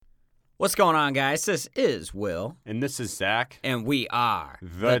What's going on, guys? This is Will. And this is Zach. And we are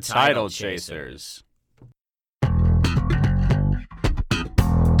The Title Chasers.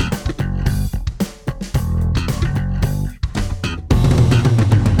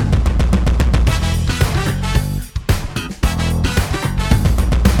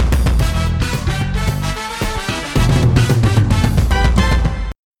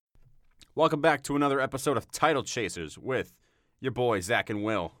 Welcome back to another episode of Title Chasers with your boys, Zach and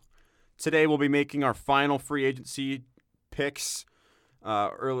Will. Today we'll be making our final free agency picks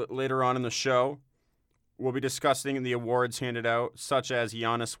later on in the show. We'll be discussing the awards handed out, such as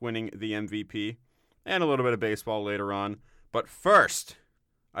Giannis winning the MVP, and a little bit of baseball later on. But first,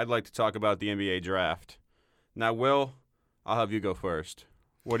 I'd like to talk about the NBA draft. Now, Will, I'll have you go first.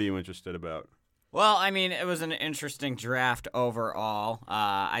 What are you interested about? Well, I mean, it was an interesting draft overall.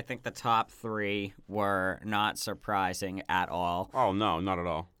 I think the top three were not surprising at all. Oh, no, not at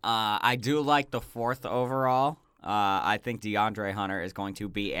all. I do like the fourth overall. I think DeAndre Hunter is going to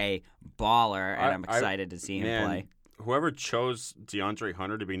be a baller, and I'm excited to see him play. Whoever chose DeAndre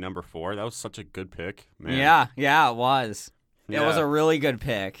Hunter to be number 4, that was such a good pick, man. Yeah, it was. Yeah. It was a really good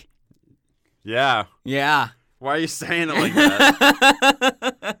pick. Yeah. Yeah. Why are you saying it like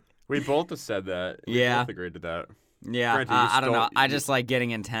that? We both have said that. We both agreed to that. Yeah, Granted, I don't know. I just like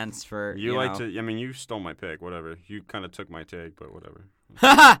getting intense for, you like to, I mean, you stole my pick, whatever. You kind of took my take, but whatever.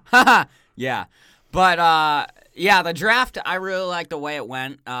 Yeah. But, the draft, I really like the way it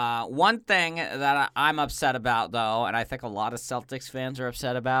went. One thing that I'm upset about, though, and I think a lot of Celtics fans are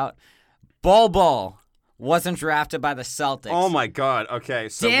upset about, Bol Bol wasn't drafted by the Celtics. Oh, my God. Okay.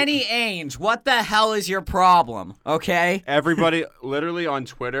 So Danny Ainge, what the hell is your problem, okay? Everybody, literally on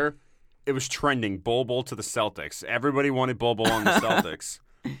Twitter, it was trending, Bol Bol to the Celtics. Everybody wanted Bol Bol on the Celtics.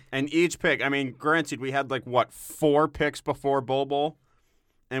 And each pick, I mean, granted, we had 4 picks before Bol Bol,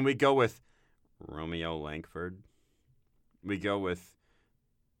 and we go with Romeo Langford. We go with,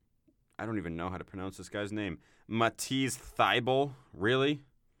 I don't even know how to pronounce this guy's name, Matisse Thybulle. Really?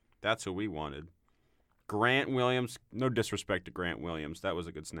 That's who we wanted. Grant Williams. No disrespect to Grant Williams. That was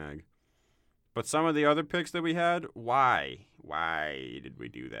a good snag. But some of the other picks that we had, why? Why did we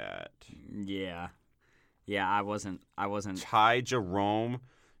do that? Yeah. Yeah, I wasn't. Ty Jerome.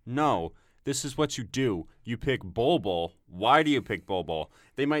 No, this is what you do. You pick Bol Bol. Why do you pick Bol Bol?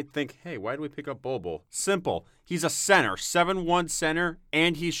 They might think, hey, why do we pick up Bol Bol? Simple. He's a center, 7'1" center,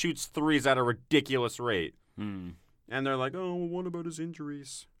 and he shoots threes at a ridiculous rate. And they're like, oh, well, what about his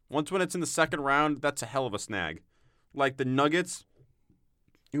injuries? Once when it's in the second round, that's a hell of a snag. Like the Nuggets,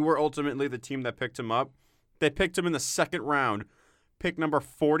 who were ultimately the team that picked him up, they picked him in the second round, pick number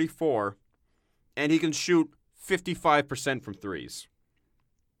 44, and he can shoot 55% from threes.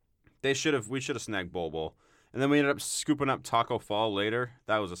 We should have snagged Bol Bol. And then we ended up scooping up Taco Fall later.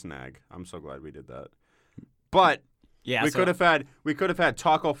 That was a snag. I'm so glad we did that. But we could have had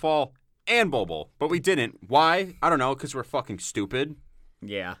Taco Fall and Bol Bol, but we didn't. Why? I don't know, because we're fucking stupid.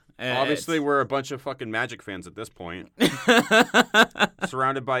 Yeah. Obviously, we're a bunch of fucking Magic fans at this point.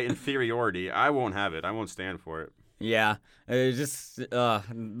 Surrounded by inferiority. I won't have it. I won't stand for it. Yeah. It just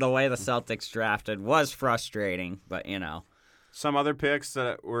the way the Celtics drafted was frustrating, but Some other picks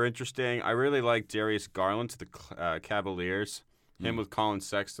that were interesting. I really like Darius Garland to the Cavaliers. Him with Colin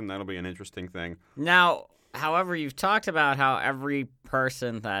Sexton. That'll be an interesting thing. Now, however, you've talked about how every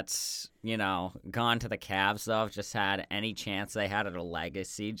person that's, gone to the Cavs, though, just had any chance they had at a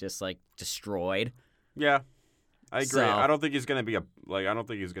legacy just, destroyed. Yeah, I agree. So, I don't think he's going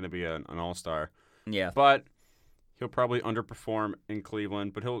to be an all-star. Yeah. But he'll probably underperform in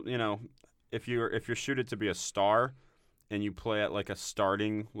Cleveland. But he'll, if you're shooted to be a star and you play at, a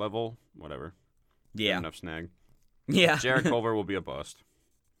starting level, whatever. Yeah. Enough snag. Yeah. Jarrett Culver will be a bust.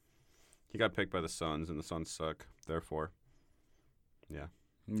 He got picked by the Suns, and the Suns suck. Therefore, yeah.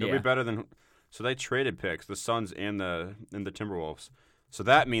 He'll be better than. So they traded picks, the Suns and the Timberwolves. So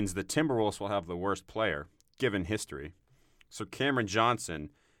that means the Timberwolves will have the worst player given history. So Cameron Johnson,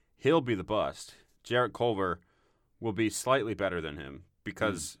 he'll be the bust. Jarrett Culver will be slightly better than him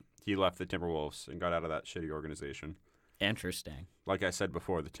because he left the Timberwolves and got out of that shitty organization. Interesting. Like I said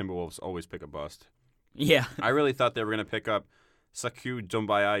before, the Timberwolves always pick a bust. Yeah. I really thought they were going to pick up Sakou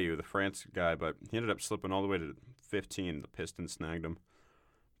Doumbouya, the France guy, but he ended up slipping all the way to 15. The Pistons snagged him.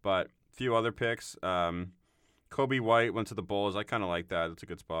 But a few other picks. Kobe White went to the Bulls. I kind of like that. It's a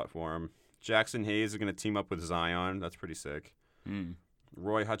good spot for him. Jackson Hayes is going to team up with Zion. That's pretty sick.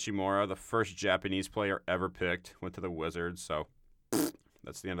 Roy Hachimura, the first Japanese player ever picked, went to the Wizards. So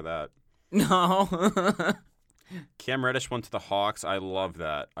that's the end of that. No. Cam Reddish went to the Hawks. I love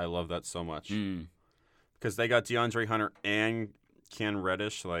that. I love that so much. Because they got DeAndre Hunter and Cam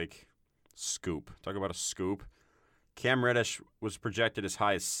Reddish. Like, Scoop. Talk about a scoop. Cam Reddish was projected as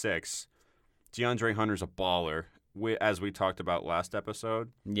high as 6. DeAndre Hunter's a baller, as we talked about last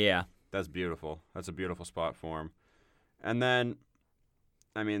episode. Yeah. That's beautiful. That's a beautiful spot for him. And then,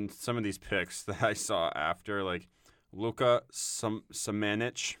 I mean, some of these picks that I saw after, like Luka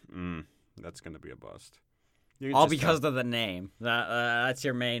Samanic, that's going to be a bust. All because of the name. That's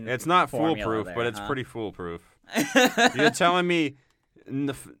your main. It's not formula foolproof, there, but it's huh? pretty foolproof. You're telling me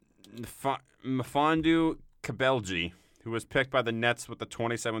Mfiondu Kabelji, who was picked by the Nets with the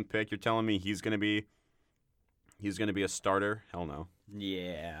 27th pick, you're telling me he's going to be a starter? Hell no.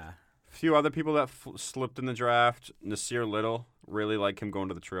 Yeah. A few other people that slipped in the draft. Nasir Little, really like him going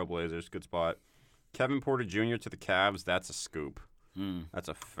to the Trailblazers. Good spot. Kevin Porter Jr. to the Cavs. That's a scoop. That's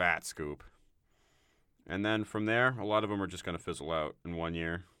a fat scoop. And then from there, a lot of them are just going to fizzle out in 1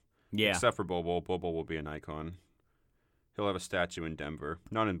 year. Yeah. Except for Bobo. Bobo will be an icon. He'll have a statue in Denver.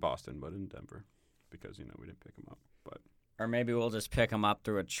 Not in Boston, but in Denver. Because, we didn't pick him up. But Or maybe we'll just pick him up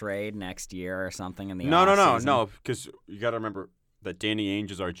through a trade next year or something in the No, offseason. because you got to remember that Danny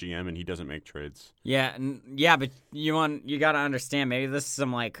Ainge is our GM and he doesn't make trades. Yeah, but you got to understand, maybe this is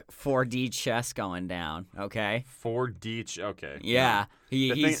some, 4D chess going down, okay? 4D, okay. Yeah.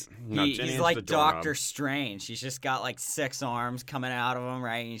 Jenny He's Ainge's like the doorknob. Doctor Strange. He's just got, 6 arms coming out of him,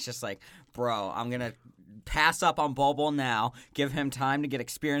 right? And he's just like, bro, I'm going to pass up on Bobo now, give him time to get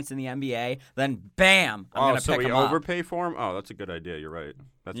experience in the NBA, then bam, I'm going to so pick we him up. overpay for him? Oh, that's a good idea. You're right.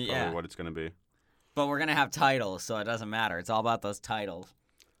 That's probably what it's going to be. But we're going to have titles, so it doesn't matter. It's all about those titles.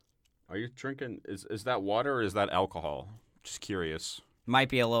 Are you drinking? Is that water or is that alcohol? Just curious. Might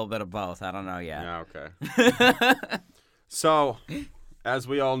be a little bit of both. I don't know yet. Yeah, okay. So, as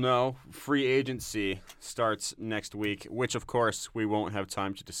we all know, free agency starts next week, which, of course, we won't have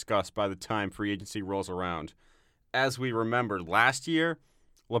time to discuss by the time free agency rolls around. As we remember, last year,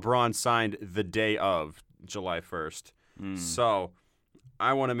 LeBron signed the day of July 1st. So,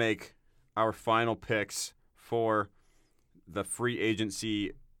 I want to make our final picks for the free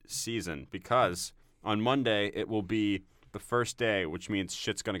agency season because on Monday it will be the first day, which means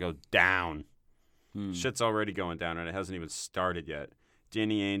shit's going to go down. Shit's already going down, and it hasn't even started yet.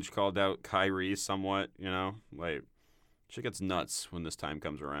 Danny Ainge called out Kyrie somewhat, shit gets nuts when this time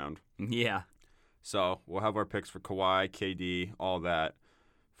comes around. Yeah. So we'll have our picks for Kawhi, KD, all that.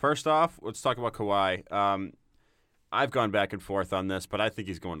 First off, let's talk about Kawhi. I've gone back and forth on this, but I think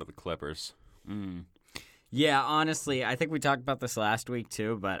he's going to the Clippers. Yeah, honestly, I think we talked about this last week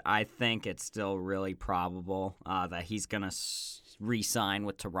too, but I think it's still really probable that he's going to re-sign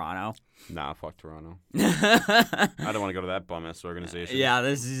with Toronto. Nah, fuck Toronto. I don't want to go to that bum-ass organization. Yeah,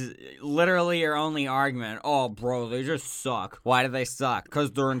 this is literally your only argument. Oh, bro, they just suck. Why do they suck?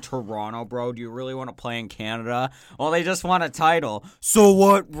 Because they're in Toronto, bro. Do you really want to play in Canada? Well, they just want a title. So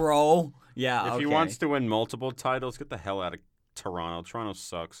what, bro? Yeah, If okay. he wants to win multiple titles, get the hell out of Toronto. Toronto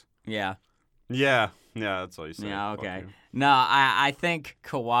sucks. Yeah. Yeah, that's all you say. Yeah, Fuck okay. you. No, I think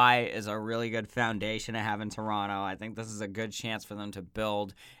Kawhi is a really good foundation to have in Toronto. I think this is a good chance for them to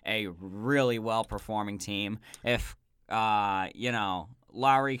build a really well-performing team. If,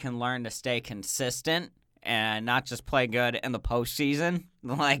 Lowry can learn to stay consistent and not just play good in the postseason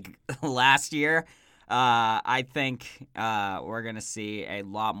like last year, I think we're going to see a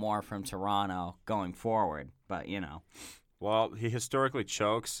lot more from Toronto going forward. But, Well, he historically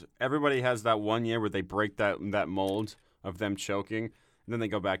chokes. Everybody has that 1 year where they break that mold of them choking, and then they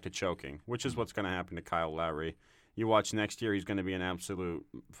go back to choking, which is what's going to happen to Kyle Lowry. You watch next year, he's going to be an absolute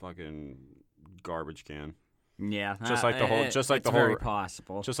fucking garbage can. Yeah, Just like the whole very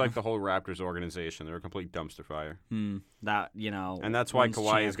possible. Just like the whole Raptors organization, they're a complete dumpster fire. And that's why wins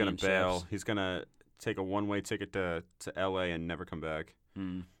Kawhi is going to bail. championships. He's going to take a one-way ticket to LA and never come back.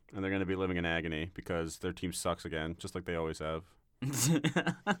 And they're going to be living in agony because their team sucks again, just like they always have.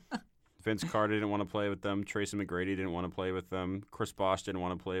 Vince Carter didn't want to play with them. Tracy McGrady didn't want to play with them. Chris Bosh didn't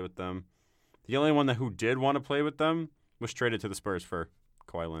want to play with them. The only one who did want to play with them was traded to the Spurs for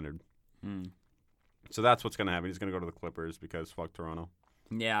Kawhi Leonard. So that's what's going to happen. He's going to go to the Clippers because fuck Toronto.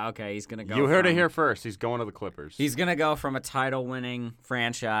 Yeah, okay, he's going to go. You heard it here first. He's going to the Clippers. He's going to go from a title-winning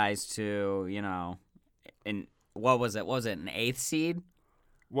franchise to, what was it? Was it an 8th seed?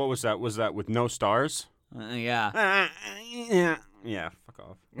 What was that? Was that with no stars? Yeah. Yeah, fuck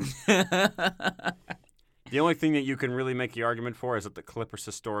off. The only thing that you can really make the argument for is that the Clippers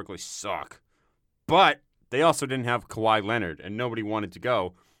historically suck. But they also didn't have Kawhi Leonard, and nobody wanted to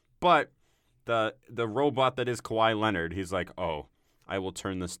go. But the robot that is Kawhi Leonard, he's like, oh, I will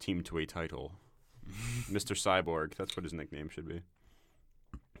turn this team to a title. Mr. Cyborg, that's what his nickname should be.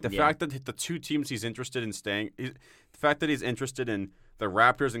 The fact that the two teams he's interested in the fact that he's interested in The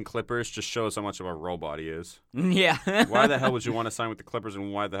Raptors and Clippers just shows how much of a robot he is. Yeah. Why the hell would you want to sign with the Clippers,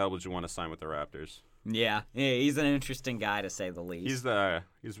 and why the hell would you want to sign with the Raptors? Yeah, he's an interesting guy to say the least. He's a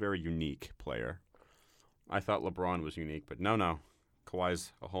very unique player. I thought LeBron was unique, but no.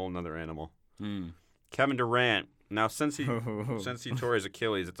 Kawhi's a whole nother animal. Kevin Durant. Now, since he tore his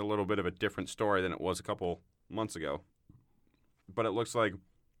Achilles, it's a little bit of a different story than it was a couple months ago. But it looks like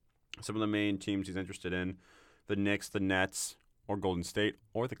some of the main teams he's interested in, the Knicks, the Nets, or Golden State,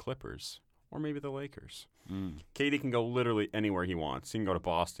 or the Clippers, or maybe the Lakers. KD can go literally anywhere he wants. He can go to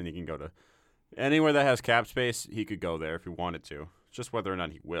Boston. He can go to anywhere that has cap space. He could go there if he wanted to. It's just whether or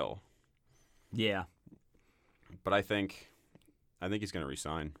not he will. Yeah. But I think he's going to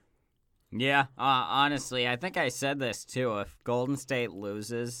resign. Yeah, honestly, I think I said this too. If Golden State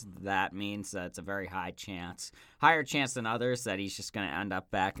loses, that means that it's a very high chance, higher chance than others, that he's just going to end up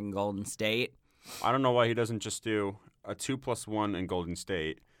back in Golden State. I don't know why he doesn't just do a 2+1 in Golden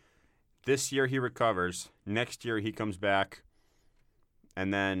State. This year he recovers. Next year he comes back,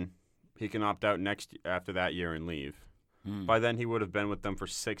 and then he can opt out after that year and leave. By then he would have been with them for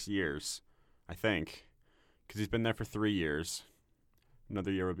 6 years, I think, because he's been there for 3 years.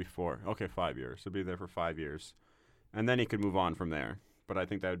 Another year would be 4. Okay, 5 years. He'll be there for 5 years. And then he could move on from there. But I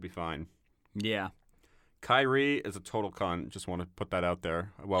think that would be fine. Yeah. Kyrie is a total cunt. Just want to put that out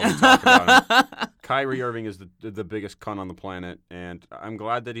there while we talk about him. Kyrie Irving is the biggest cunt on the planet. And I'm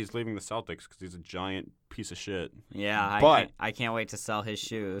glad that he's leaving the Celtics because he's a giant piece of shit. Yeah, but I can't wait to sell his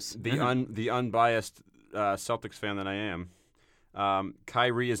shoes. The unbiased Celtics fan that I am,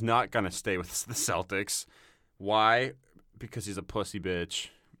 Kyrie is not going to stay with the Celtics. Why? Because he's a pussy bitch,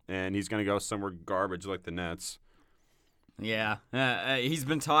 and he's going to go somewhere garbage like the Nets. Yeah, he's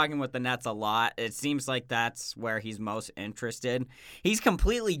been talking with the Nets a lot. It seems like that's where he's most interested. He's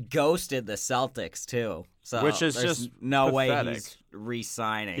completely ghosted the Celtics, too. So which is there's just no pathetic. way he's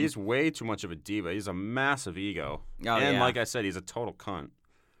re-signing. He's way too much of a diva. He's a massive ego. Oh, and yeah. like I said, he's a total cunt.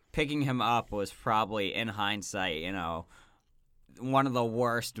 Picking him up was probably, in hindsight, one of the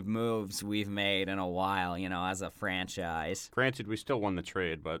worst moves we've made in a while, as a franchise. Granted, we still won the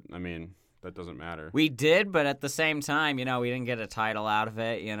trade, but, I mean, that doesn't matter. We did, but at the same time, we didn't get a title out of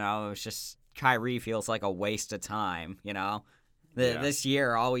it. It was just Kyrie feels like a waste of time, This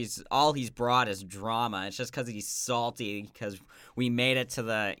year, all he's brought is drama. It's just because he's salty because we made it to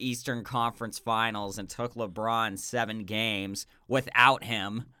the Eastern Conference Finals and took LeBron 7 games without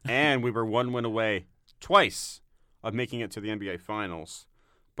him. And we were 1 win away twice of making it to the NBA Finals.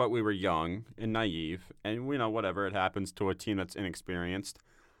 But we were young and naive, and whatever, it happens to a team that's inexperienced.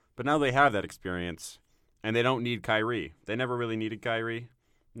 But now they have that experience, and they don't need Kyrie. They never really needed Kyrie.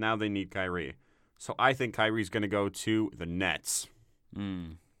 Now they need Kyrie. So I think Kyrie's going to go to the Nets.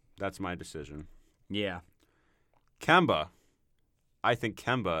 That's my decision. Yeah. Kemba. I think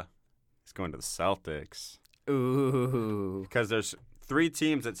Kemba is going to the Celtics. Ooh. Because there's 3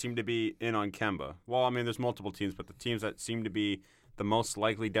 teams that seem to be in on Kemba. Well, I mean, there's multiple teams, but the teams that seem to be the most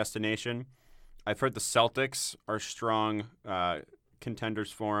likely destination, I've heard the Celtics are strong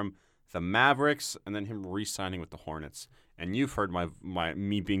contenders for him, the Mavericks, and then him re-signing with the Hornets. And you've heard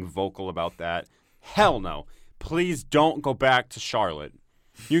me being vocal about that. Hell no. Please don't go back to Charlotte.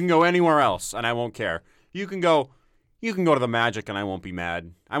 You can go anywhere else, and I won't care. You can go to the Magic, and I won't be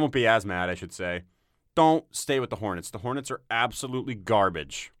mad. I won't be as mad, I should say. Don't stay with the Hornets. The Hornets are absolutely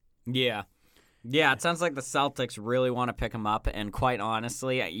garbage. Yeah. Yeah, it sounds like the Celtics really want to pick him up, and quite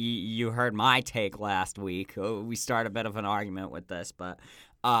honestly, you heard my take last week. We started a bit of an argument with this, but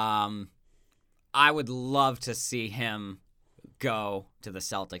I would love to see him go to the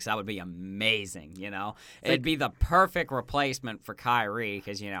Celtics. That would be amazing, It'd be the perfect replacement for Kyrie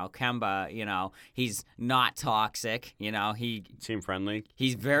because, Kemba, he's not toxic, Team-friendly.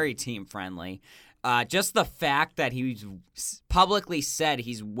 He's very team-friendly. Just the fact that he's publicly said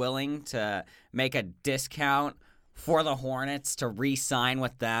he's willing to make a discount for the Hornets to re-sign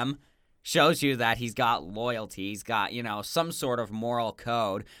with them shows you that he's got loyalty. He's got, some sort of moral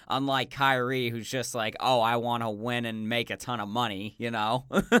code, unlike Kyrie, who's just like, oh, I want to win and make a ton of money,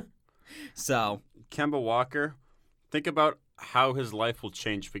 So. Kemba Walker, think about how his life will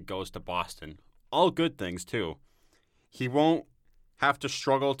change if he goes to Boston. All good things, too. He won't have to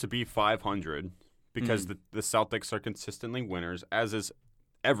struggle to be 500 because the Celtics are consistently winners, as is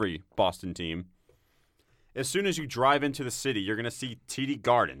every Boston team. As soon as you drive into the city, you're going to see TD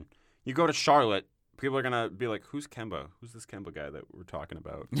Garden. You go to Charlotte, people are going to be like, who's Kemba? Who's this Kemba guy that we're talking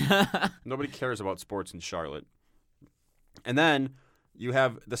about? Nobody cares about sports in Charlotte. And then you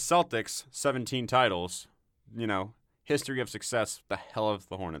have the Celtics, 17 titles, history of success. The hell have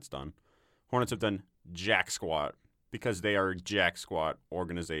the Hornets done? Hornets have done jack squat. because they are a jack squat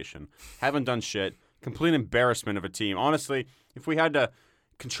organization. Haven't done shit. Complete embarrassment of a team. Honestly, if we had to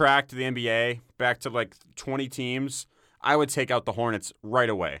contract the NBA back to like 20 teams, I would take out the Hornets right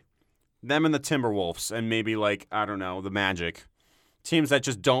away. Them and the Timberwolves and maybe like, I don't know, the Magic. Teams that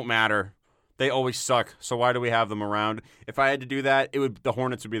just don't matter. They always suck, so why do we have them around? If I had to do that, the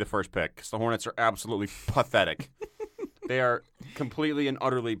Hornets would be the first pick because the Hornets are absolutely pathetic. They are completely and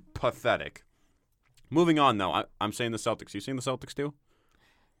utterly pathetic. Moving on, though, I'm saying the Celtics. You seen the Celtics too?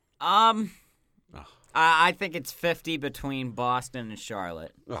 I think it's 50 between Boston and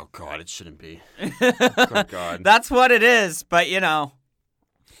Charlotte. Oh, God, it shouldn't be. Oh, God. That's what it is, but, you know.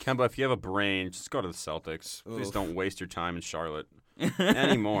 Kemba, if you have a brain, just go to the Celtics. Please Oof. don't waste your time in Charlotte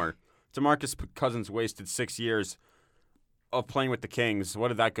anymore. DeMarcus Cousins wasted 6 years of playing with the Kings. What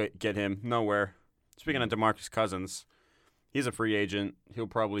did that get him? Nowhere. Speaking of DeMarcus Cousins, he's a free agent. He'll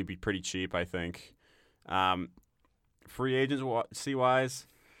probably be pretty cheap, I think. Free agency-wise,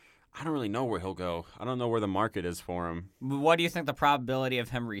 I don't really know where he'll go. I don't know where the market is for him. What do you think the probability of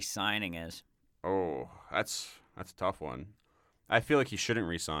him re-signing is? Oh, that's a tough one. I feel like he shouldn't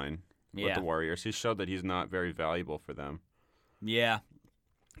re-sign with the Warriors. He showed that he's not very valuable for them. Yeah.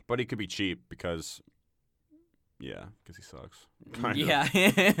 But he could be cheap because he sucks. Yeah.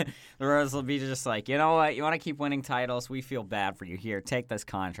 The Rose will be just like, you know what? You want to keep winning titles? We feel bad for you. Here, take this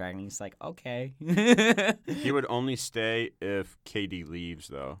contract. And he's like, okay. He would only stay if KD leaves,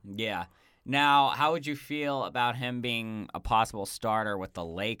 though. Yeah. Now, how would you feel about him being a possible starter with the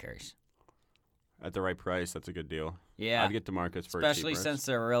Lakers? At the right price, that's a good deal. Yeah. I'd get DeMarcus for especially cheaper. since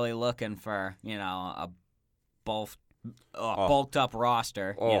they're really looking for, a bulked up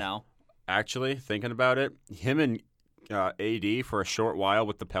roster, Actually, thinking about it, him and AD for a short while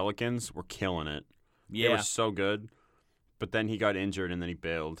with the Pelicans were killing it. Yeah. It was so good. But then he got injured and then he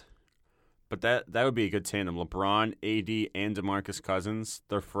bailed. But that would be a good tandem. LeBron, AD, and DeMarcus Cousins,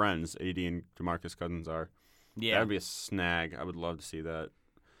 they're friends. AD and DeMarcus Cousins are. Yeah. That would be a snag. I would love to see that.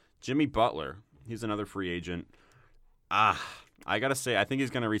 Jimmy Butler, he's another free agent. I got to say, I think he's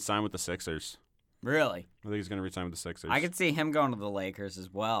going to re-sign with the Sixers. Really? I think he's going to re-sign with the Sixers. I could see him going to the Lakers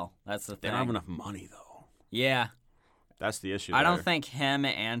as well. That's the thing. They don't have enough money, though. Yeah. That's the issue I there. don't think him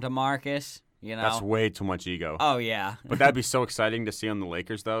and DeMarcus, That's way too much ego. Oh, yeah. But that'd be so exciting to see on the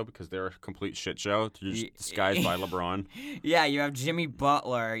Lakers, though, because they're a complete shit show. They're just disguised by LeBron. Yeah, you have Jimmy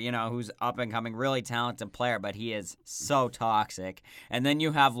Butler, who's up and coming, really talented player, but he is so toxic. And then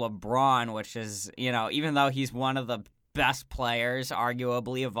you have LeBron, which is, even though he's one of the best players,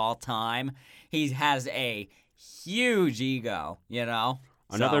 arguably, of all time, he has a huge ego,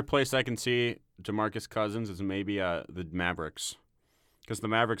 Another place I can see DeMarcus Cousins is maybe the Mavericks. Because the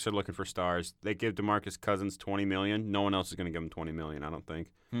Mavericks are looking for stars. They give DeMarcus Cousins $20 million. No one else is going to give him $20 million, I don't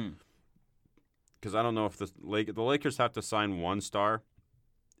think. Because I don't know if the Lakers have to sign one star,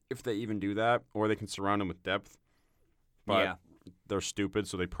 if they even do that, or they can surround him with depth. But they're stupid,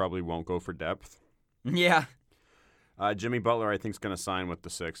 so they probably won't go for depth. Yeah. Jimmy Butler, I think, is going to sign with the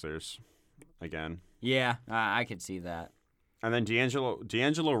Sixers again. Yeah, I could see that. And then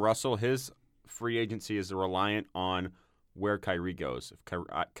D'Angelo Russell, his free agency is reliant on where Kyrie goes.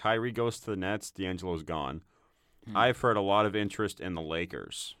 If Kyrie goes to the Nets, D'Angelo's gone. I've heard a lot of interest in the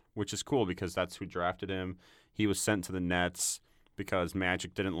Lakers, which is cool because that's who drafted him. He was sent to the Nets because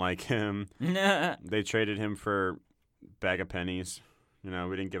Magic didn't like him. They traded him for a bag of pennies. We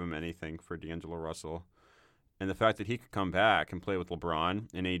didn't give him anything for D'Angelo Russell. And the fact that he could come back and play with LeBron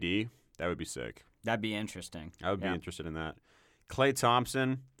and AD, that would be sick. That'd be interesting. I would be interested in that. Klay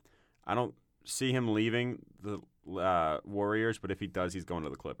Thompson, I don't see him leaving the Warriors, but if he does, he's going to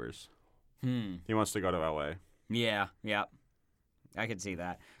the Clippers. He wants to go to LA. Yeah. I could see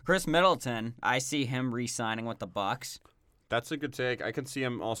that. Chris Middleton, I see him re-signing with the Bucks. That's a good take. I can see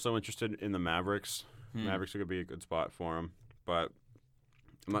him also interested in the Mavericks. Mavericks could be a good spot for him, but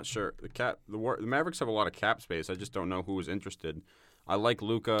I'm not sure. The Mavericks have a lot of cap space. I just don't know who is interested. I like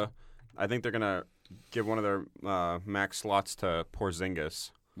Luka. I think they're gonna give one of their max slots to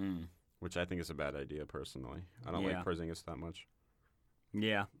Porzingis, which I think is a bad idea personally. I don't like Porzingis that much.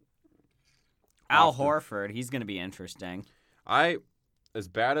 Yeah. Al Horford, he's gonna be interesting. As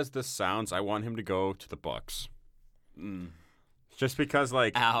bad as this sounds, I want him to go to the Bucks. Just because,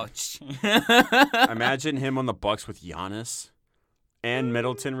 ouch. Imagine him on the Bucks with Giannis and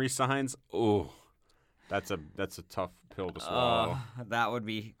Middleton resigns. Oh, that's a tough pill to swallow. That would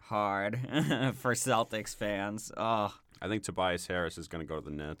be hard for Celtics fans. Oh, I think Tobias Harris is going to go to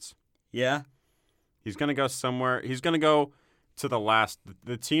the Nets. Yeah? He's going to go somewhere. He's going to go to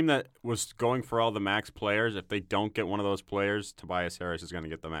the team that was going for all the max players. If they don't get one of those players, Tobias Harris is going to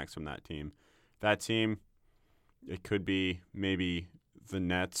get the max from that team. That team, It could be maybe the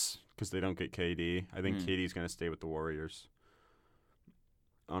Nets because they don't get KD. I think KD's going to stay with the Warriors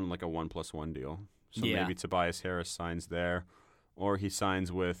on like a 1+1 deal. So maybe Tobias Harris signs there, or he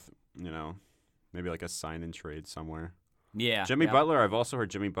signs with, maybe like a sign-and trade somewhere. Yeah. Jimmy Butler, I've also heard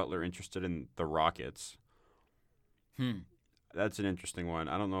Jimmy Butler interested in the Rockets. That's an interesting one.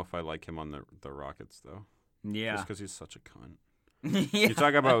 I don't know if I like him on the Rockets though. Yeah. Just because he's such a cunt. You're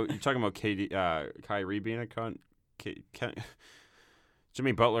talking about KD, Kyrie being a cunt.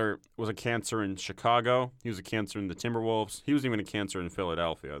 Jimmy Butler was a cancer in Chicago. He was a cancer in the Timberwolves. He was even a cancer in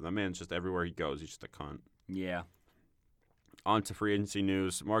Philadelphia. That man's just everywhere he goes. He's just a cunt. Yeah. On to free agency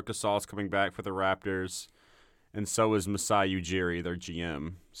news. Marc Gasol's coming back for the Raptors, and so is Masai Ujiri, their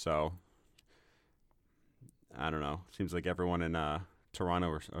GM. So, I don't know. Seems like everyone in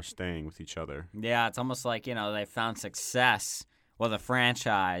Toronto are staying with each other. Yeah, it's almost like, they found success with a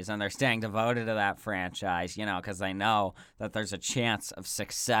franchise, and they're staying devoted to that franchise, because they know that there's a chance of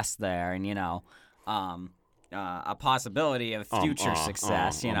success there and, a possibility of future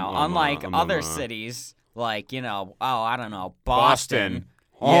success, unlike other cities like, I don't know, Boston.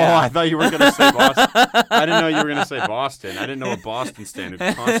 Oh, yeah. I thought you were going to say Boston. I didn't know you were going to say Boston. I didn't know a Boston stan who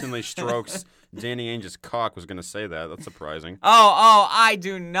constantly strokes Danny Ainge's cock was going to say that. That's surprising. Oh, I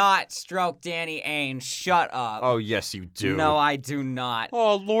do not stroke Danny Ainge. Shut up. Oh, yes, you do. No, I do not.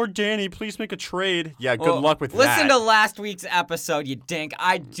 Oh, Lord Danny, please make a trade. Yeah, good luck with that. Listen to last week's episode, you dink.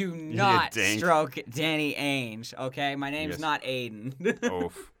 I do not stroke Danny Ainge, okay? My name's not Aiden.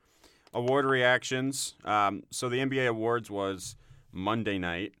 Oof. Award reactions. So the NBA Awards was Monday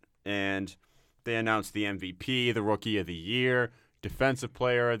night, and they announced the MVP, the Rookie of the Year, Defensive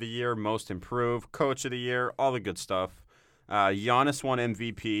Player of the Year, Most Improved, Coach of the Year, all the good stuff. Giannis won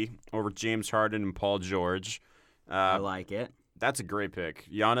MVP over James Harden and Paul George. I like it. That's a great pick.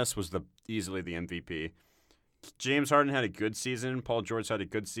 Giannis was easily the MVP. James Harden had a good season. Paul George had a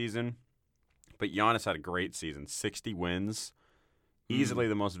good season. But Giannis had a great season. 60 wins. Easily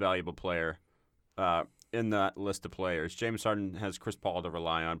the most valuable player in that list of players. James Harden has Chris Paul to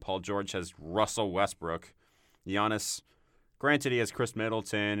rely on. Paul George has Russell Westbrook. Giannis, granted, he has Chris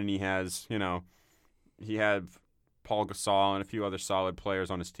Middleton, and he has, he had Paul Gasol and a few other solid players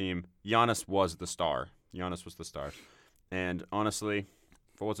on his team. Giannis was the star. Giannis was the star. And honestly,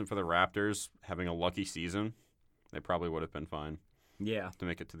 if it wasn't for the Raptors having a lucky season, they probably would have been fine. Yeah. To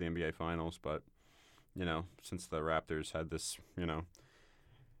make it to the NBA Finals. But, since the Raptors had this,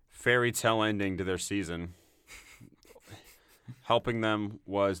 fairy tale ending to their season, helping them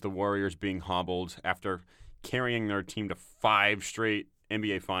was the Warriors being hobbled after carrying their team to 5 straight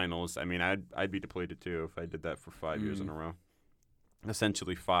NBA Finals. I mean, I'd be depleted too if I did that for 5 years in a row.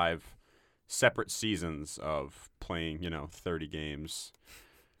 Essentially 5 separate seasons of playing, 30 games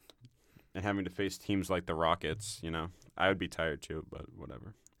and having to face teams like the Rockets, I would be tired too, but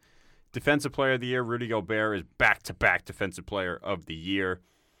whatever. Defensive Player of the Year, Rudy Gobert is back-to-back Defensive Player of the Year.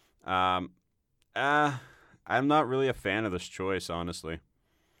 I'm not really a fan of this choice, honestly.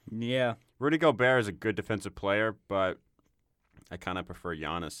 Yeah. Rudy Gobert is a good defensive player, but I kind of prefer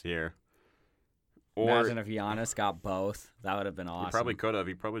Giannis here. Imagine if Giannis got both. That would have been awesome. He probably could have.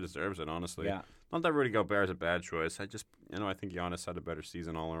 He probably deserves it, honestly. Yeah. Not that Rudy Gobert is a bad choice. I just, I think Giannis had a better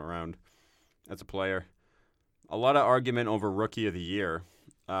season all around as a player. A lot of argument over Rookie of the Year.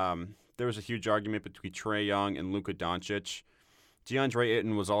 There was a huge argument between Trae Young and Luka Doncic. DeAndre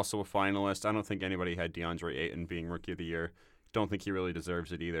Ayton was also a finalist. I don't think anybody had DeAndre Ayton being Rookie of the Year. Don't think he really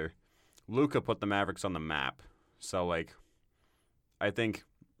deserves it either. Luka put the Mavericks on the map. So, I think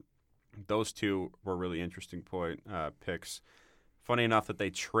those two were really interesting picks. Funny enough that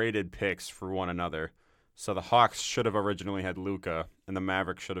they traded picks for one another. So the Hawks should have originally had Luka, and the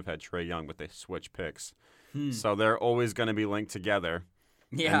Mavericks should have had Trae Young, but they switched picks. So they're always going to be linked together.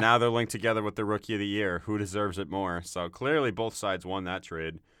 Yeah. And now they're linked together with the Rookie of the Year. Who deserves it more? So clearly both sides won that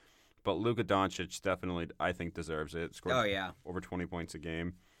trade. But Luka Doncic definitely, I think, deserves it. Scored over 20 points a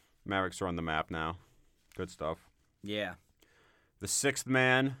game. Mavericks are on the map now. Good stuff. Yeah. The sixth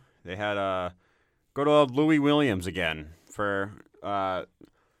man, they had go to Louis Williams again for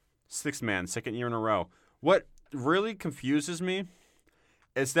sixth man, second year in a row. What really confuses me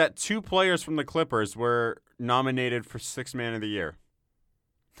is that 2 players from the Clippers were nominated for sixth man of the year.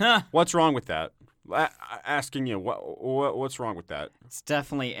 Huh. What's wrong with that? Asking you, what's wrong with that? It's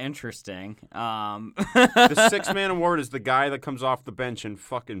definitely interesting. The six-man award is the guy that comes off the bench and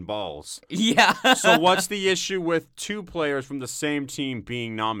fucking balls. Yeah. So what's the issue with 2 players from the same team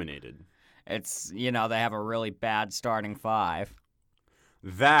being nominated? It's, they have a really bad starting 5.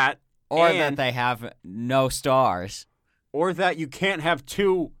 That, or that they have no stars. Or that you can't have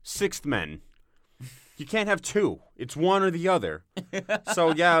 2 sixth men. You can't have two. It's one or the other.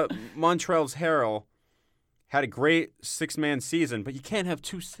 So, yeah, Montrezl Harrell had a great six-man season, but you can't have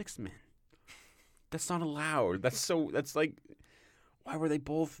two six-men. That's not allowed. That's like, why were they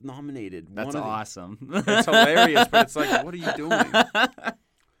both nominated? That's awesome. It's hilarious, but it's like, what are you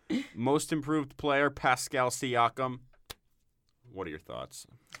doing? Most improved player, Pascal Siakam. What are your thoughts?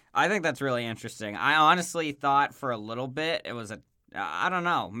 I think that's really interesting. I honestly thought for a little bit it was I don't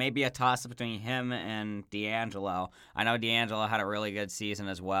know, maybe a toss-up between him and D'Angelo. I know D'Angelo had a really good season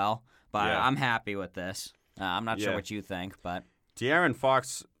as well, but Yeah. I'm happy with this. I'm not sure what you think, but De'Aaron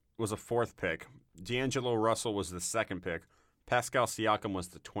Fox was a 4th pick. D'Angelo Russell was the 2nd pick. Pascal Siakam was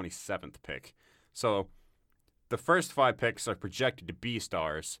the 27th pick. So the first 5 picks are projected to be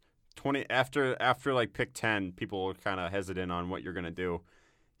stars. After like pick 10, people were kind of hesitant on what you're going to do.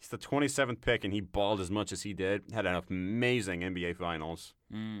 He's the 27th pick, and he balled as much as he did. Had an amazing NBA Finals.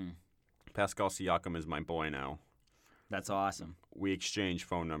 Pascal Siakam is my boy now. That's awesome. We exchange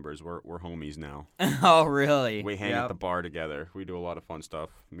phone numbers. We're homies now. Oh, really? We hang at the bar together. We do a lot of fun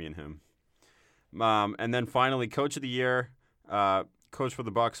stuff, me and him. And then finally, Coach of the Year, coach for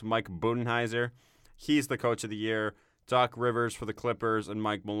the Bucks, Mike Budenholzer. He's the Coach of the Year. Doc Rivers for the Clippers and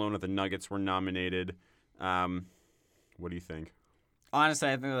Mike Malone of the Nuggets were nominated. What do you think? Honestly,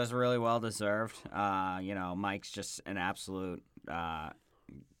 I think it was really well deserved. Mike's just an absolute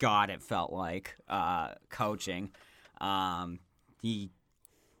god, it felt like, coaching. He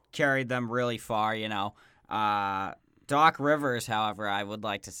carried them really far, Doc Rivers, however, I would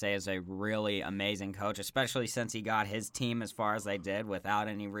like to say is a really amazing coach, especially since he got his team as far as they did without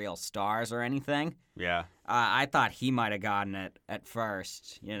any real stars or anything. Yeah. I thought he might have gotten it at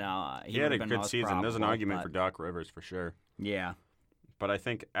first. He had a good season. There's an argument for Doc Rivers for sure. Yeah. But I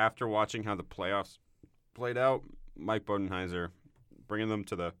think after watching how the playoffs played out, Mike Budenholzer, bringing them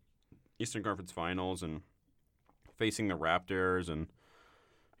to the Eastern Conference Finals and facing the Raptors and,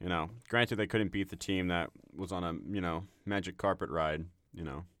 granted they couldn't beat the team that was on a, magic carpet ride,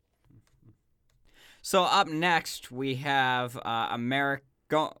 So up next we have America.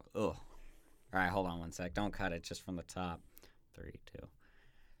 All right, hold on one sec. Don't cut it just from the top. 3, 2.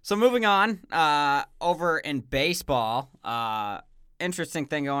 So moving on, over in baseball, interesting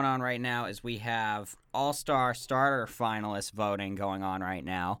thing going on right now is we have all-star starter finalist voting going on right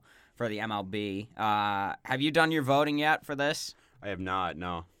now for the MLB. Have you done your voting yet for this? I have not,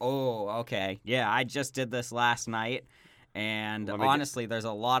 no. Oh, okay. Yeah, I just did this last night, and honestly, there's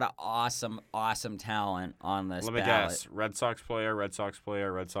a lot of awesome talent on this ballot. Let me guess. Red Sox player,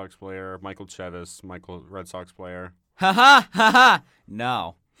 Michael Chavis, Red Sox player. Ha.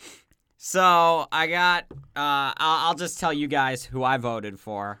 No. So I got, I'll just tell you guys who I voted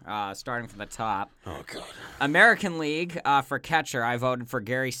for, starting from the top. Oh, God. American League, for catcher, I voted for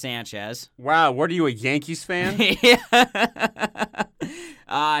Gary Sanchez. Wow, what are you, a Yankees fan? Yeah.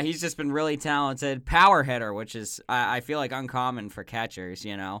 He's just been really talented. Power hitter, which is, I feel like, uncommon for catchers,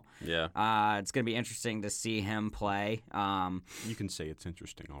 Yeah. It's going to be interesting to see him play. You can say it's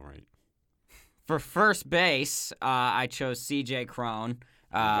interesting, all right. For first base, I chose C.J. Cron.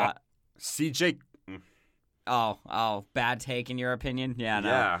 CJ. Oh, bad take in your opinion? Yeah,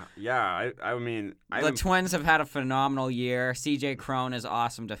 no. Yeah. I mean, the Twins have had a phenomenal year. CJ Cron is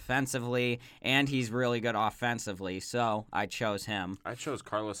awesome defensively, and he's really good offensively, so I chose him. I chose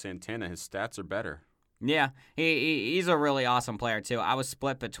Carlos Santana. His stats are better. Yeah, he's a really awesome player, too. I was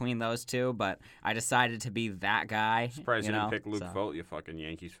split between those two, but I decided to be that guy. Surprised you didn't pick Luke Vogt, you fucking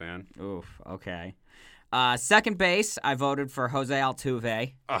Yankees fan. Oof, okay. Second base, I voted for Jose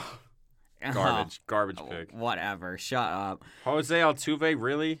Altuve. Ugh. Garbage pick. Whatever. Shut up. Jose Altuve,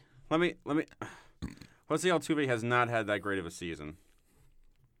 really? Let me. Jose Altuve has not had that great of a season.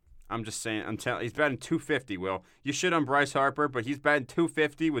 I'm just saying. He's batting 250. Will, you shit on Bryce Harper, but he's batting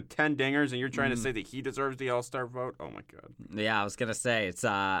 250 with 10 dingers, and you're trying to say that he deserves the All-Star vote? Oh my God. Yeah, I was gonna say it's.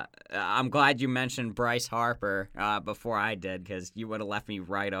 I'm glad you mentioned Bryce Harper before I did, because you would have left me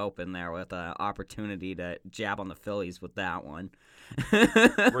right open there with an opportunity to jab on the Phillies with that one.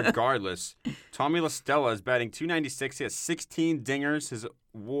 Regardless, Tommy La Stella is batting 296. He has 16 dingers. His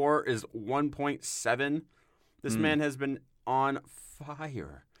WAR is 1.7. This man has been on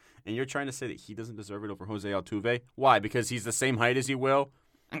fire. And you're trying to say that he doesn't deserve it over Jose Altuve? Why? Because he's the same height as you, Will?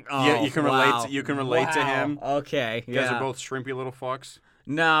 Oh, you can relate. You can relate to him. Okay, You guys are both shrimpy little fucks.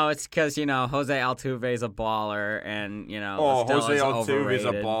 No, it's because Jose Altuve's a baller, and Jose Altuve is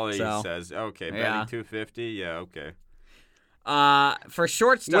a baller. So. He says, okay, batting 250. Yeah, okay. For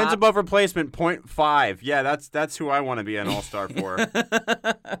shortstop, Wins above replacement, 0.5. Yeah, that's who I want to be an all-star for.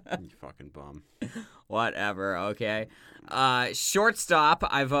 You fucking bum. whatever. Okay. Shortstop,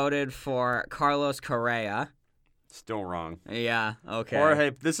 I voted for Carlos Correa. Still wrong. Yeah. Okay.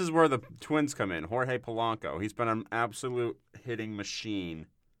 Jorge, this is where the Twins come in. Jorge Polanco. He's been an absolute hitting machine.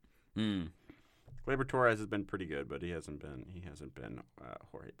 Gleyber Torres has been pretty good, but he hasn't been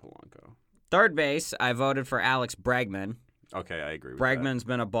Jorge Polanco. Third base, I voted for Alex Bregman. Okay, I agree with Bregman's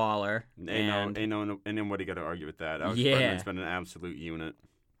been a baller. Ain't nobody got to argue with that. Alex Yeah. Bregman's been an absolute unit.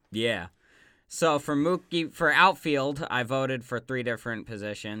 Yeah. So for outfield, I voted for 3 different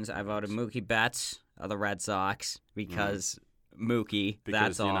positions. I voted Mookie Betts of the Red Sox because Mookie.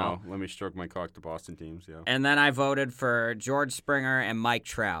 Because, that's all. let me stroke my cock to Boston teams. Yeah. And then I voted for George Springer and Mike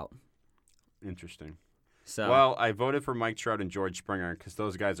Trout. Interesting. So Well, I voted for Mike Trout and George Springer because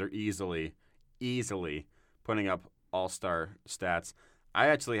those guys are easily putting up all-star stats. I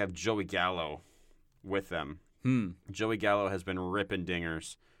actually have Joey Gallo with them. Joey Gallo has been ripping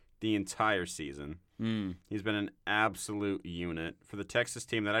dingers the entire season. He's been an absolute unit for the Texas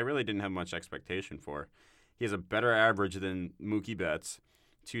team that I really didn't have much expectation for. He has a better average than Mookie Betts,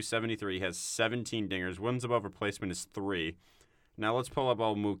 273. He has 17 dingers. Wins above replacement is 3. Now let's pull up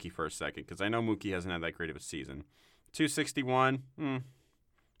all Mookie for a second because I know Mookie hasn't had that great of a season. 261,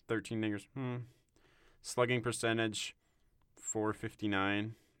 13 dingers, slugging percentage,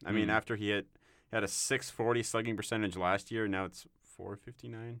 459. I mean, after he had a 640 slugging percentage last year, now it's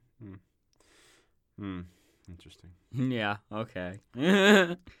 459. Interesting. yeah, okay.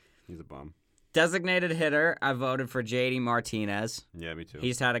 He's a bum. Designated hitter, I voted for JD Martinez. Yeah, me too.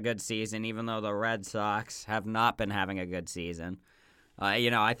 He's had a good season, even though the Red Sox have not been having a good season.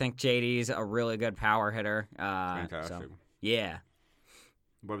 I think JD's a really good power hitter. Fantastic. So, yeah.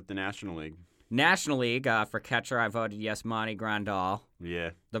 What about the National League? National League, for catcher, I voted Yasmani Grandal.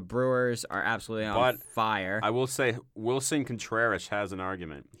 Yeah. The Brewers are absolutely on fire. I will say Wilson Contreras has an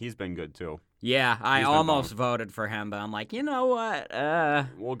argument. He's been good, too. Yeah, I He's been almost voted for him, but I'm like, you know what?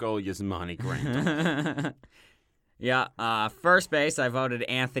 We'll go Yasmani Grandal. Yeah, first base, I voted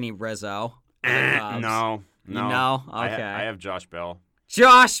Anthony Rizzo. Cubs. No. No? Okay. I have Josh Bell.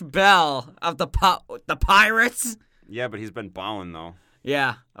 Josh Bell of the Pirates? Yeah, but he's been balling, though.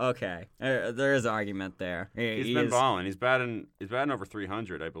 Yeah, okay. There is argument there. He's been balling. He's batting over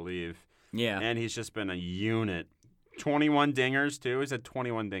 300, I believe. Yeah. And he's just been a unit. 21 dingers, too. He's had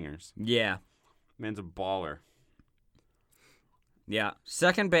 21 dingers. Yeah. Man's a baller. Yeah.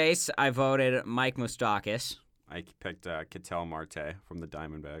 Second base, I voted Mike Moustakas. I picked Ketel Marte from the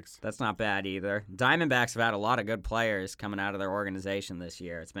Diamondbacks. That's not bad either. Diamondbacks have had a lot of good players coming out of their organization this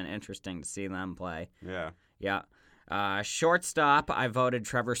year. It's been interesting to see them play. Yeah. Yeah. Shortstop, I voted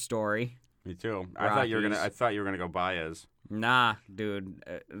Trevor Story. Me too. Rockies. I thought you were gonna go Baez. Nah, dude.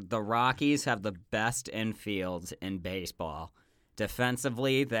 The Rockies have the best infields in baseball.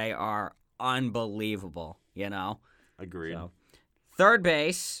 Defensively, they are unbelievable. Agreed. So. Third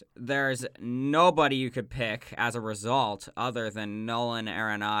base, there's nobody you could pick as a result other than Nolan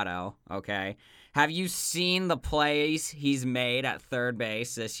Arenado, okay? Have you seen the plays he's made at third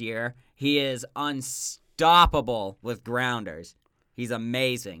base this year? He is unstoppable with grounders. He's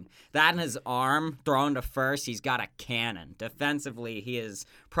amazing. That and his arm thrown to first, he's got a cannon. Defensively, he is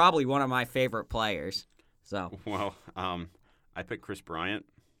probably one of my favorite players. So, Well, I picked Chris Bryant.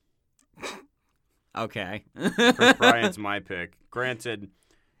 okay. Chris Bryant's my pick. Granted,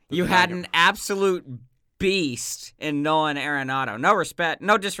 You had an absolute beast in Nolan Arenado.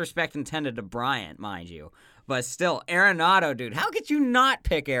 No disrespect intended to Bryant, mind you. But still, Arenado, dude. How could you not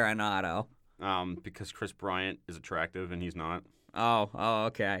pick Arenado? because Chris Bryant is attractive and he's not. Oh,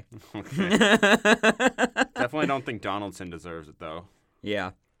 okay. Okay. Definitely don't think Donaldson deserves it though.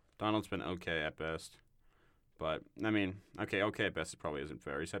 Yeah. Donald's been okay at best. But I mean, okay at best it probably isn't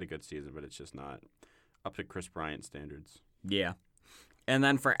fair. He's had a good season, but it's just not up to Chris Bryant standards. Yeah. And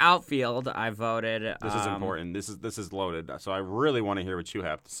then for outfield, I voted. This is important. This is loaded. So I really want to hear what you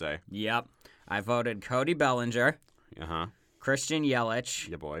have to say. Yep. I voted Cody Bellinger, Christian Yelich,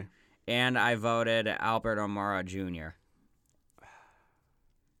 Yeah, boy. and I voted Albert O'Mara Jr.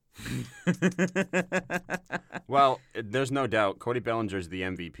 Well, there's no doubt Cody Bellinger's the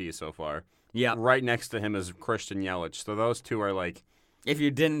MVP so far. Yep. Right next to him is Christian Yelich. So those two are like. If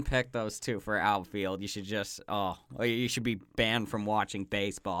you didn't pick those two for outfield, you should you should be banned from watching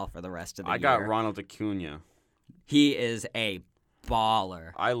baseball for the rest of the year. I got Ronald Acuna. He is a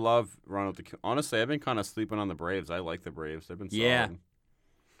baller. I love Ronald Acuna. Honestly, I've been kind of sleeping on the Braves. I like the Braves. They've been solid. Yeah.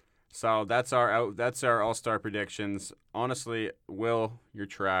 So that's our All-Star predictions. Honestly, Will, you're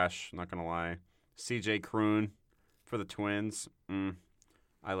trash. Not gonna lie. CJ Kroon, For the Twins,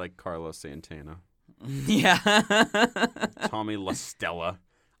 I like Carlos Santana. Yeah. Tommy La Stella.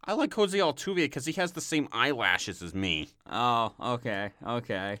 I like Jose Altuve because he has the same eyelashes as me. Oh, okay.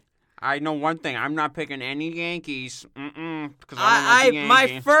 I know one thing. I'm not picking any Yankees. Because I don't like the My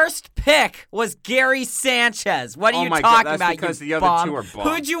Yankees. first pick was Gary Sanchez. What are you my talking God, that's about? because you the other bum? two are bum.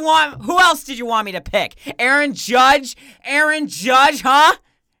 Who'd you want? Who else did you want me to pick? Aaron Judge? Aaron Judge, huh?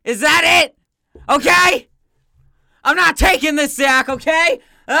 Is that it? Okay? I'm not taking this, Zach, okay?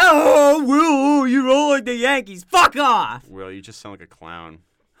 Oh, Will, you don't like the Yankees. Fuck off. Will, you just sound like a clown.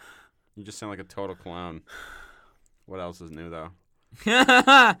 You just sound like a total clown. What else is new, though?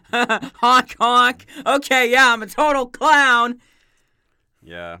 Honk, honk. Okay, yeah, I'm a total clown.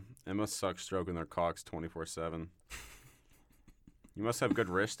 Yeah, it must suck stroking their cocks 24/7. You must have good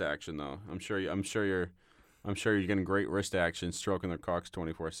wrist action, though. I'm sure you're getting great wrist action stroking their cocks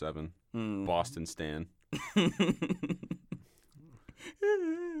 24/7. Boston Stan.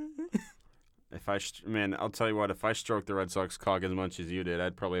 I'll tell you what. If I stroked the Red Sox cock as much as you did,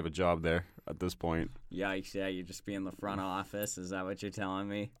 I'd probably have a job there at this point. Yikes! Yeah, you'd just be in the front office. Is that what you're telling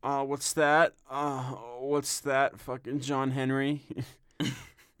me? What's that? What's that? Fucking John Henry.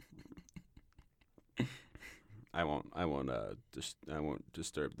 I won't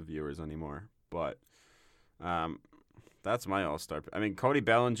disturb the viewers anymore. But, that's my all-star. I mean, Cody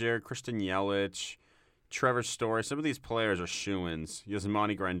Bellinger, Christian Yelich, Trevor Story. Some of these players are shoo-ins.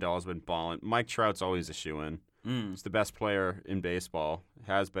 Yasmani Grandal's been balling. Mike Trout's always a shoo-in. He's the best player in baseball.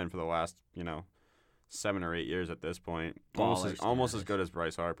 Has been for the last, 7 or 8 years at this point. Almost as good as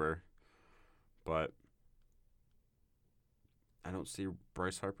Bryce Harper. But I don't see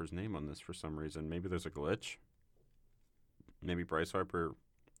Bryce Harper's name on this for some reason. Maybe there's a glitch. Maybe Bryce Harper.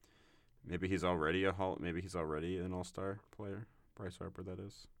 Maybe he's already an all-star player. Bryce Harper, that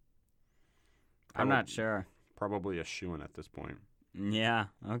is. I'm not sure. Probably a shoo-in at this point. Yeah.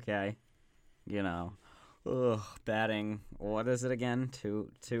 Okay. Batting. What is it again?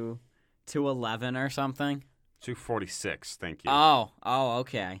 211 or something. 246. Thank you. Oh.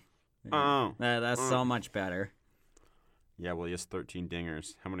 Okay. Oh. That's so much better. Yeah. Well, he has 13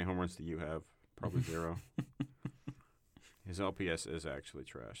 dingers. How many home runs do you have? Probably 0. His LPS is actually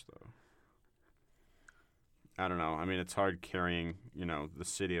trash, though. I don't know. I mean, it's hard carrying, the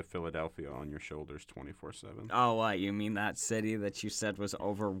city of Philadelphia on your shoulders 24/7. Oh, what? You mean that city that you said was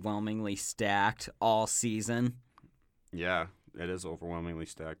overwhelmingly stacked all season? Yeah, it is overwhelmingly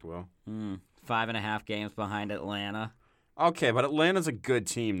stacked, Will. 5.5 games behind Atlanta. Okay, but Atlanta's a good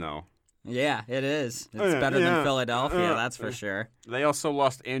team, though. Yeah, it is. It's better than Philadelphia, that's for sure. They also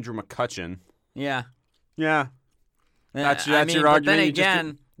lost Andrew McCutchen. Yeah. Yeah. That's your but argument. Then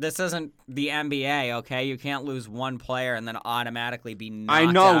again, this isn't the NBA, okay? You can't lose one player and then automatically be knocked I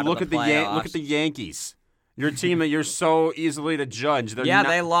know. out of Look the at playoffs. look at the Yankees. Your team that you're so easily to judge.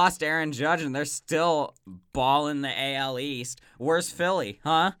 They lost Aaron Judge and they're still balling the AL East. Where's Philly,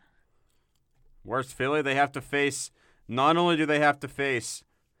 huh? Where's Philly? They have to face. Not only do they have to face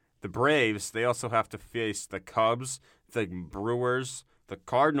the Braves, they also have to face the Cubs, the Brewers. The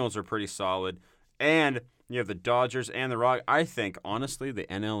Cardinals are pretty solid, and you have the Dodgers and the Rock. I think, honestly, the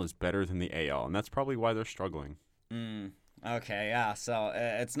NL is better than the AL, and that's probably why they're struggling. Okay, yeah, so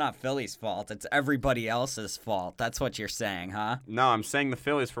it's not Philly's fault. It's everybody else's fault. That's what you're saying, huh? No, I'm saying the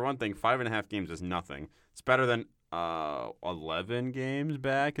Phillies, for one thing, 5.5 games is nothing. It's better than 11 games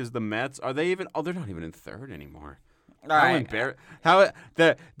back is the Mets. Are they even? Oh, they're not even in third anymore. All right. How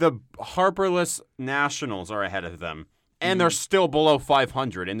the Harperless Nationals are ahead of them, and they're still below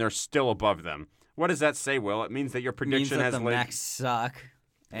 500, and they're still above them. What does that say, Will? It means that your prediction means that has the Mets suck,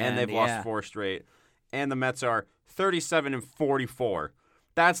 and they've lost 4 straight, and the Mets are 37-44.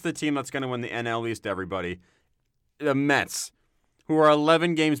 That's the team that's going to win the NL East. Everybody, the Mets, who are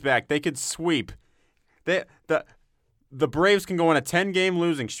 11 games back, they could sweep. The Braves can go on a 10-game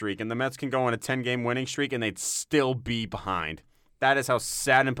losing streak, and the Mets can go on a 10-game winning streak, and they'd still be behind. That is how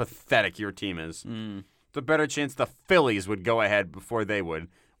sad and pathetic your team is. It's a better chance the Phillies would go ahead before they would.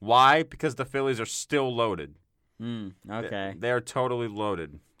 Why? Because the Phillies are still loaded. Okay. They are totally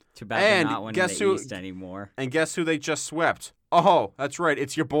loaded. Too bad they're not winning the East anymore. And guess who they just swept? Oh, that's right.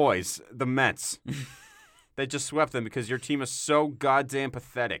 It's your boys, the Mets. They just swept them because your team is so goddamn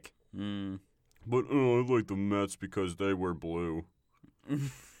pathetic. But I like the Mets because they were blue.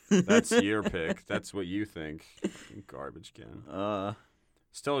 That's your pick. That's what you think. Garbage can.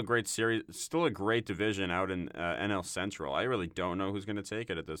 Still a great series. Still a great division out in NL Central. I really don't know who's going to take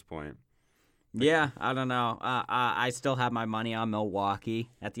it at this point. Yeah, I don't know. I still have my money on Milwaukee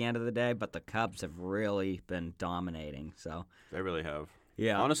at the end of the day, but the Cubs have really been dominating. So They really have.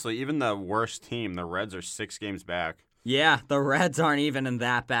 Yeah. Honestly, even the worst team, the Reds, are 6 games back. Yeah, the Reds aren't even in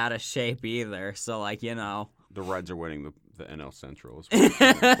that bad a shape either. So, like, you know. The Reds are winning the NL Central. Is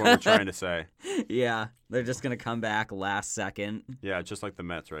what we're trying to say. Yeah, they're just going to come back last second. Yeah, just like the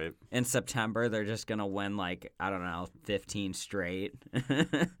Mets, right? In September, they're just going to win, like, I don't know, 15 straight.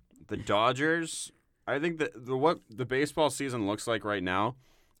 The Dodgers, I think that what the baseball season looks like right now,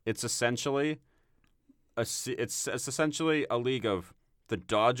 it's essentially it's essentially a league of the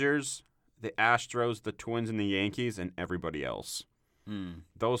Dodgers, the Astros, the Twins, and the Yankees, and everybody else.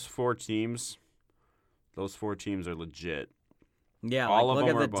 Those four teams are legit. Yeah, All like, of look them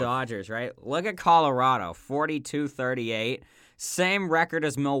at are the above. Dodgers, right? Look at Colorado, 42-38. Same record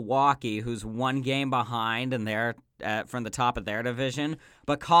as Milwaukee, who's 1 game behind, and they're from the top of their division.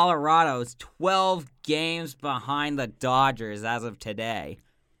 But Colorado's 12 games behind the Dodgers as of today.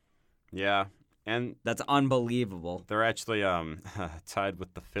 Yeah, and That's unbelievable. they're actually tied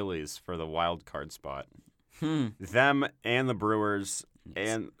with the Phillies for the wild card spot. Them and the Brewers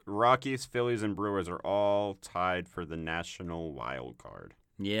and Rockies, Phillies, and Brewers are all tied for the national wild card.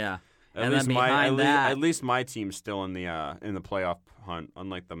 Yeah. At And least then behind that, at least my team's still in the playoff hunt,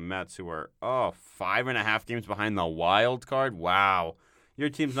 unlike the Mets, who are 5.5 games behind the wild card. Wow, your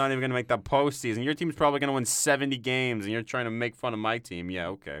team's not even going to make the postseason. Your team's probably going to win 70 games, and you're trying to make fun of my team. Yeah,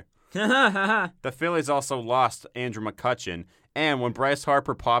 okay. The Phillies also lost Andrew McCutchen, and when Bryce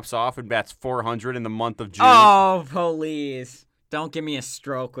Harper pops off and bats 400 in the month of June, oh, please. Don't give me a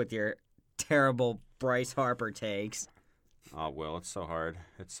stroke with your terrible Bryce Harper takes. Oh, Will, it's so hard.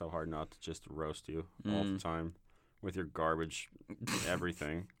 It's so hard not to just roast you all the time with your garbage.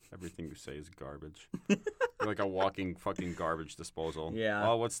 Everything you say is garbage. You're like a walking fucking garbage disposal. Yeah.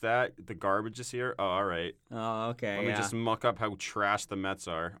 Oh, what's that? The garbage is here? Oh, all right. Oh, okay, Let me just muck up how trash the Mets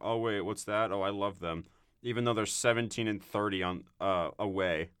are. Oh, wait, what's that? Oh, I love them. Even though they're 17-30 on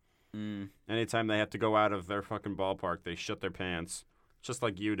away. Anytime they have to go out of their fucking ballpark, they shit their pants. Just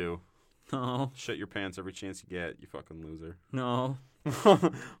like you do. Oh, Shit your pants every chance you get, you fucking loser. no.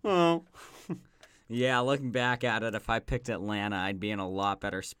 Oh. Yeah, looking back at it, if I picked Atlanta, I'd be in a lot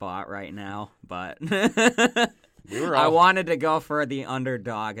better spot right now. But I wanted to go for the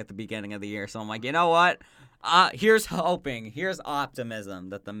underdog at the beginning of the year, so I'm like, you know what? Here's hoping, here's optimism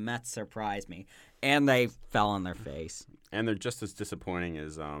that the Mets surprise me, and they fell on their face. And they're just as disappointing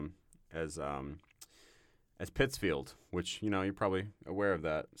as Pittsfield, which you're probably aware of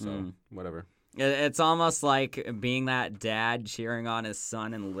that. So whatever. It's almost like being that dad cheering on his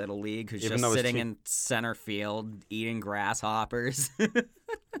son in Little League who's Even just though his sitting team- in center field eating grasshoppers.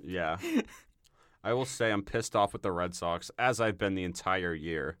 Yeah. I will say I'm pissed off with the Red Sox, as I've been the entire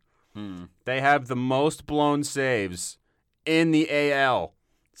year. They have the most blown saves in the AL.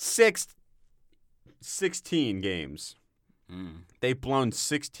 16 games. They've blown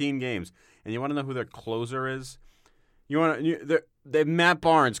 16 games. And you want to know who their closer is? Matt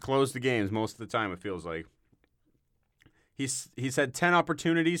Barnes closed the games most of the time, it feels like. He's had 10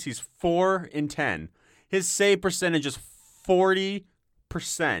 opportunities. He's 4 in 10. His save percentage is 40%.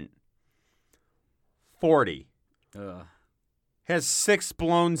 40. Ugh. Has 6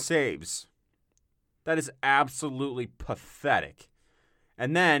 blown saves. That is absolutely pathetic.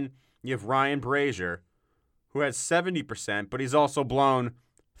 And then you have Ryan Brazier, who has 70%, but he's also blown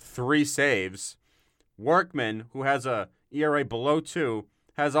 3 saves. Workman, who has a ERA below 2,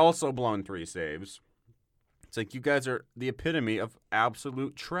 has also blown 3 saves. It's like you guys are the epitome of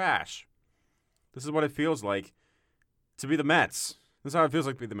absolute trash. This is what it feels like to be the Mets. This is how it feels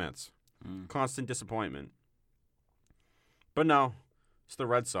like to be the Mets. Constant disappointment. But no, it's the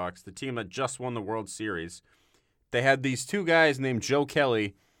Red Sox, the team that just won the World Series. They had these 2 guys named Joe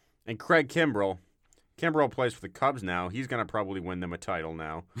Kelly and Craig Kimbrell. Kimbrell plays for the Cubs now. He's going to probably win them a title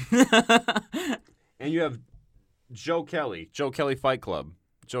now. And you have Joe Kelly Fight Club.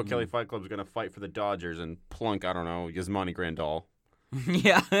 Joe Kelly Fight Club is going to fight for the Dodgers and plunk, I don't know, Yasmani Grandal.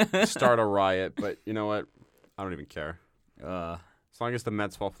 Yeah. Start a riot, but you know what? I don't even care. Uh, As long as the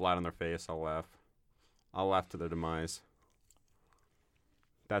Mets fall flat on their face, I'll laugh. I'll laugh to their demise.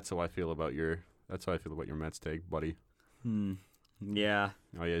 That's how I feel about your Mets take, buddy. yeah.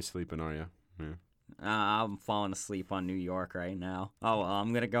 Oh, yeah, sleeping, are you? Yeah. I'm falling asleep on New York right now. Oh, well, I'm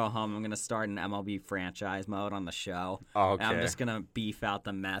going to go home. I'm going to start an MLB franchise mode on the show. Oh, okay. And I'm just going to beef out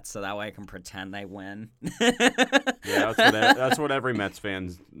the Mets so that way I can pretend they win. Yeah, that's what every Mets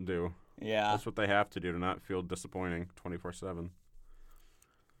fans do. Yeah. That's what they have to do to not feel disappointing 24/7.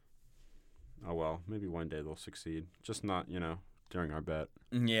 Oh, well, maybe one day they'll succeed. Just not, during our bet.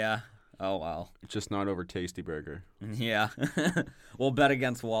 Yeah. Oh, well. Just not over Tasty Burger. Yeah. We'll bet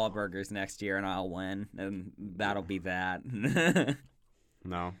against Wahlburgers next year, and I'll win, and that'll be that.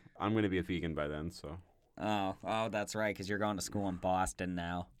 No, I'm going to be a vegan by then, so Oh, that's right, because you're going to school in Boston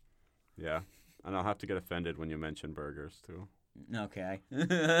now. yeah. And I'll have to get offended when you mention burgers, too. Okay.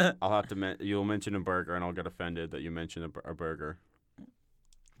 I'll have to you'll mention a burger, and I'll get offended that you mention a burger.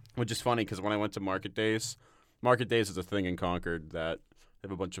 Which is funny, because when I went to Market Days is a thing in Concord that they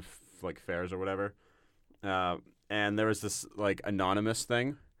have a bunch of, like, fairs or whatever. And there was this, like, anonymous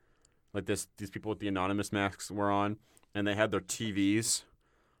thing. Like, these people with the anonymous masks were on, and they had their TVs,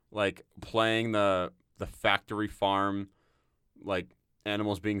 like, playing the factory farm, like,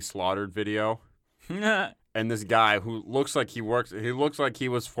 animals being slaughtered video. And this guy who looks like he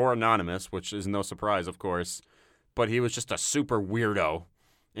was for Anonymous, which is no surprise, of course, but he was just a super weirdo.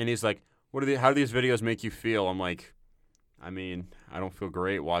 And he's like, how do these videos make you feel? I'm like, I mean, I don't feel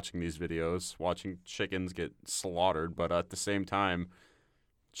great watching these videos, watching chickens get slaughtered, but at the same time,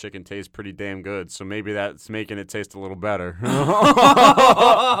 chicken tastes pretty damn good, so maybe that's making it taste a little better.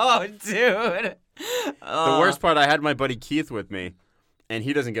 Oh, dude. The worst part, I had my buddy Keith with me, and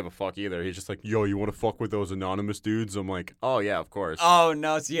he doesn't give a fuck either. He's just like, yo, you want to fuck with those anonymous dudes? I'm like, oh, yeah, of course. Oh,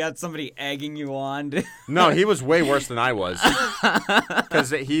 no, so you had somebody egging you on? No, he was way worse than I was.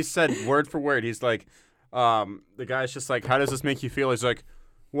 Because he said word for word, he's like, the guy's just like, how does this make you feel? He's like,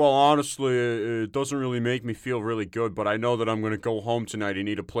 well, honestly, it doesn't really make me feel really good, but I know that I'm going to go home tonight and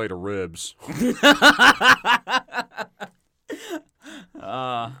eat a plate of ribs.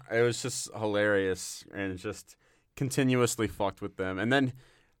 It was just hilarious and just continuously fucked with them. And then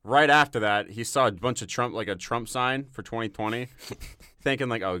right after that, he saw a bunch of a Trump sign for 2020, thinking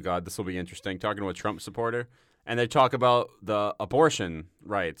like, oh, God, this will be interesting, talking to a Trump supporter. And they talk about the abortion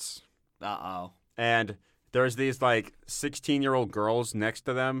rights. Uh-oh. And there's these, like, 16-year-old girls next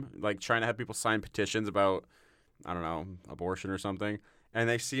to them, like, trying to have people sign petitions about, I don't know, abortion or something. And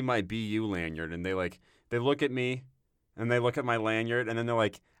they see my BU lanyard, and they look at me, and they look at my lanyard, and then they're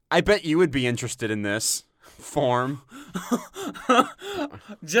like, I bet you would be interested in this form.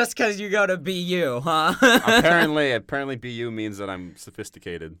 Just because you go to BU, huh? Apparently BU means that I'm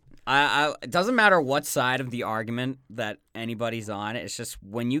sophisticated. It doesn't matter what side of the argument that anybody's on. It's just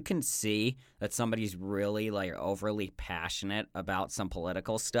when you can see that somebody's really like overly passionate about some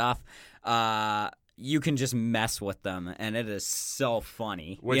political stuff, you can just mess with them, and it is so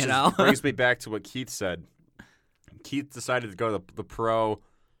funny. Which brings me back to what Keith said. Keith decided to go to the pro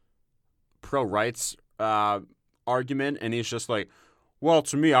rights argument, and he's just like, well,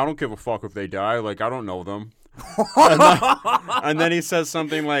 to me, I don't give a fuck if they die. Like, I don't know them. And then he says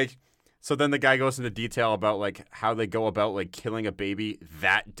something like, so then the guy goes into detail about like how they go about like killing a baby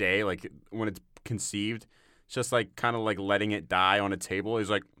that day, like when it's conceived, just like kind of like letting it die on a table. He's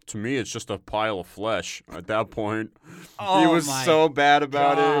like, to me, it's just a pile of flesh at that point. He was so bad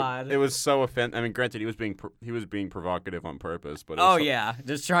about it. It was so offensive. I mean, granted, he was being provocative on purpose, but yeah,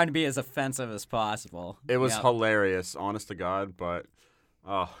 just trying to be as offensive as possible. It was hilarious, honest to God, but.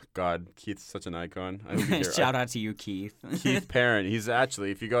 Oh, God. Keith's such an icon. Shout out to you, Keith. Keith Parent. He's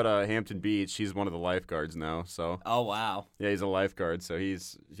actually, if you go to Hampton Beach, he's one of the lifeguards now. So. Oh, wow. Yeah, he's a lifeguard. So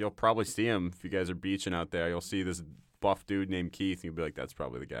you'll probably see him if you guys are beaching out there. You'll see this buff dude named Keith, and you'll be like, that's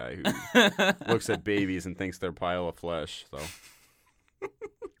probably the guy who looks at babies and thinks they're a pile of flesh. So.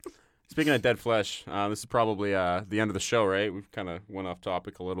 Speaking of dead flesh, this is probably the end of the show, right? We've kind of went off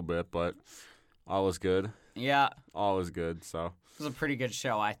topic a little bit, but all is good. Yeah. All is good, so. It was a pretty good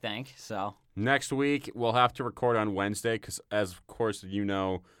show, I think. So next week we'll have to record on Wednesday because, as of course you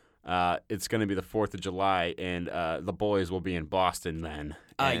know, it's going to be the 4th of July, and the boys will be in Boston then.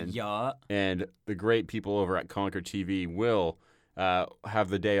 Yeah. And the great people over at Concord TV will have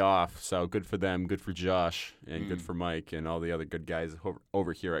the day off. So good for them, good for Josh, and good for Mike and all the other good guys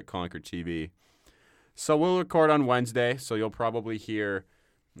over here at Concord TV. So we'll record on Wednesday. So you'll probably hear,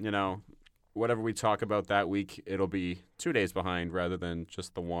 whatever we talk about that week, it'll be 2 days behind rather than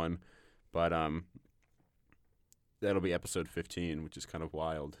just the one. But that'll be episode 15, which is kind of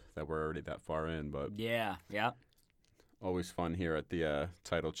wild that we're already that far in. But yeah. Always fun here at the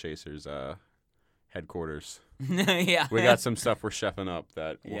Title Chasers headquarters. Yeah. We got some stuff we're chefing up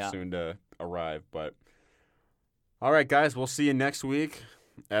that will soon to arrive. But all right, guys, we'll see you next week.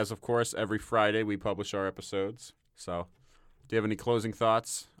 As, of course, every Friday we publish our episodes. So do you have any closing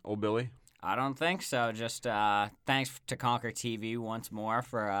thoughts, old Billy? I don't think so. Just thanks to Concord TV once more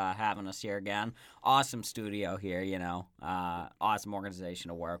for having us here again. Awesome studio here, awesome organization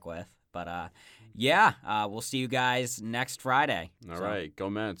to work with. But, we'll see you guys next Friday. All right.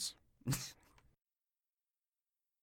 Go Mets.